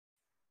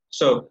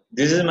So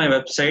this is my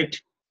website.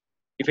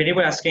 If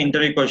anybody asks an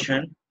interview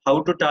question,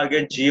 how to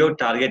target geo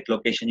target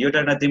location? Geo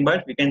target nothing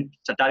but we can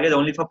target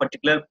only for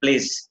particular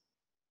place.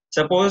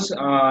 Suppose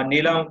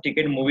Neelam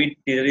ticket movie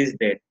theater is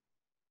there.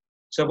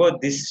 Suppose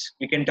this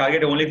we can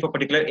target only for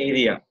particular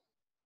area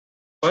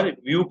for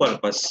view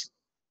purpose.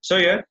 So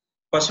here,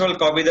 first of all,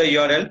 copy the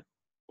URL.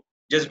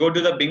 Just go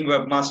to the Bing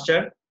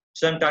webmaster.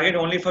 So I'm target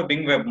only for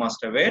Bing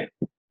webmaster. Where?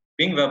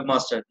 Bing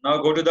webmaster. Now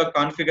go to the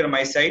configure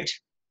my site.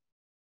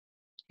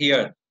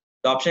 Here,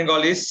 the option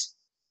called is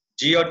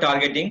geo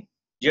targeting.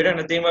 Geo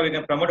targeting nothing but we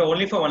can promote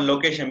only for one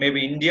location,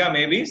 maybe India,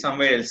 maybe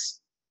somewhere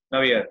else.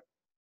 Now here,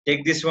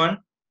 take this one.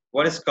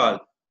 What is called?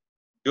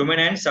 Domain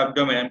and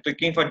subdomain. I'm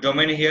clicking for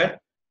domain here.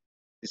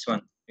 This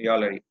one, we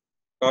already.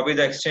 Copy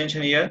the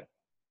extension here.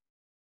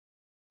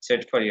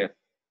 Set for here.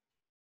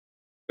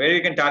 Where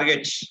you can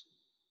target?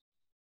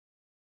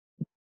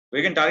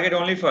 We can target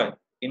only for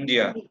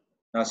India.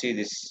 Now see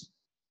this.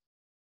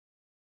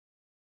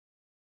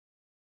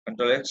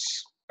 Control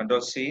X,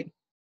 Control C.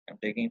 I'm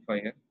taking for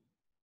here.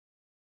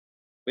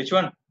 Which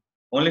one?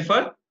 Only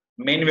for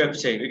main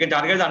website. We can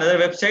target another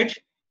website.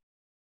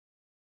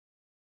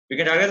 We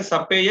can target the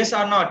sub pages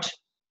or not.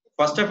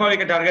 First of all, we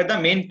can target the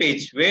main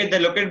page where they're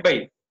located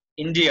by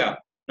India.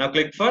 Now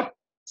click for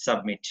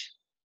submit.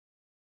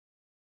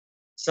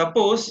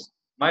 Suppose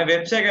my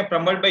website can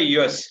promote by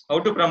US. How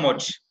to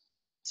promote?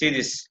 See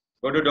this.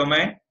 Go to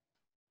domain.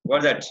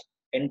 What that?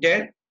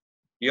 Enter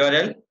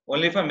URL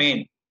only for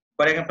main.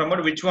 But I can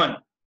promote which one?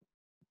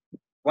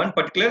 One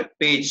particular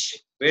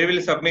page. Where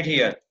will submit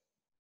here?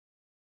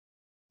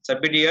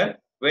 Submit here.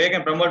 Where I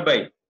can promote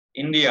by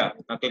India.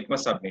 Now click for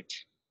submit.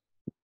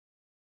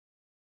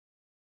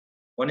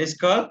 One is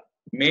called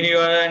main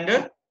URL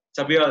and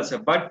sub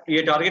URL. But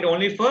we target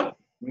only for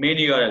main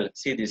URL.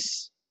 See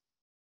this.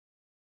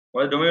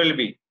 What the domain will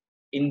be?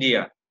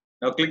 India.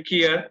 Now click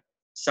here.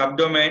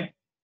 Subdomain.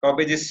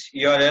 Copy this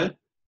URL.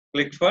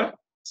 Click for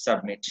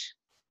submit.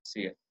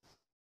 See here.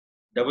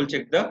 Double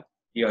check the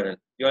URL.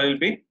 URL will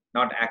be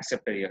not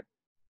accepted here.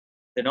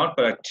 They're not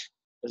correct.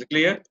 Is it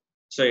clear?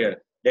 So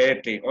here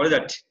directly. What is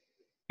that?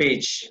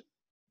 Page.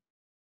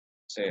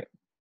 So here.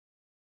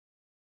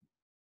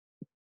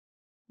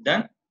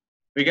 Then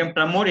we can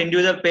promote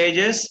individual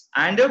pages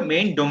and a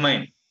main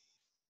domain.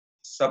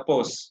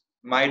 Suppose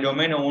my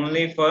domain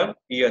only for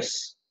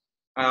US.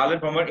 I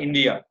already promote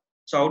India.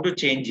 So how to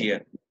change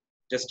here?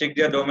 Just take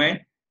the domain,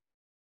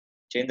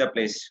 change the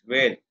place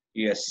where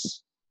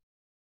US.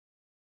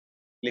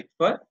 Click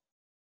for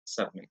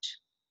submit.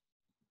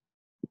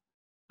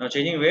 Now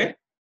changing where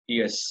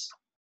US.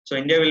 So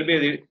India will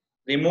be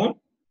removed,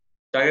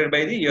 targeted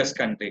by the US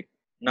country.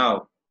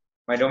 Now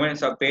my domain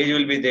sub page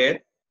will be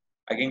there.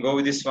 I can go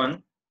with this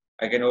one.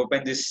 I can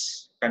open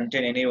this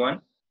content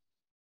anyone.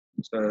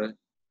 So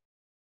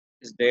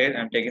is there.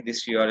 I'm taking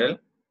this URL.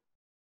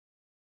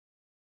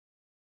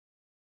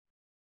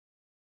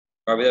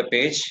 Copy the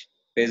page,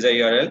 paste the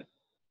URL.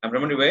 I'm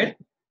promoting where?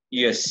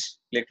 US.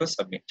 Click for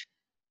submit.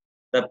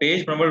 The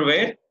page promoted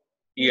where?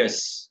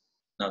 US.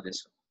 Now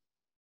this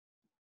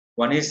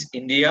one. One is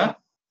India,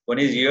 one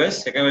is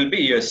US, second will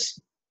be US.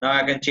 Now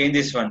I can change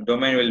this one.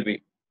 Domain will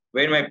be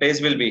where my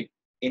place will be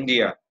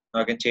India.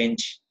 Now I can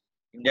change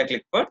India.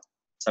 Click for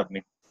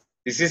submit.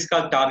 This is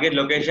called target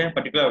location,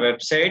 particular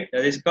website.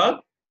 That is called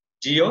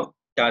geo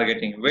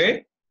targeting.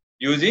 Where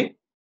using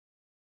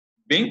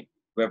Bing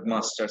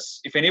webmasters.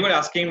 If anybody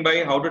asking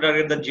by how to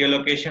target the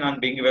geolocation on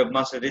Bing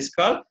webmaster, it is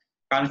called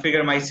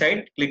configure my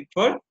site. Click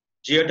for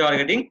geo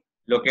targeting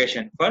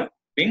location for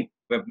Bing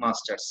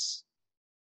webmasters.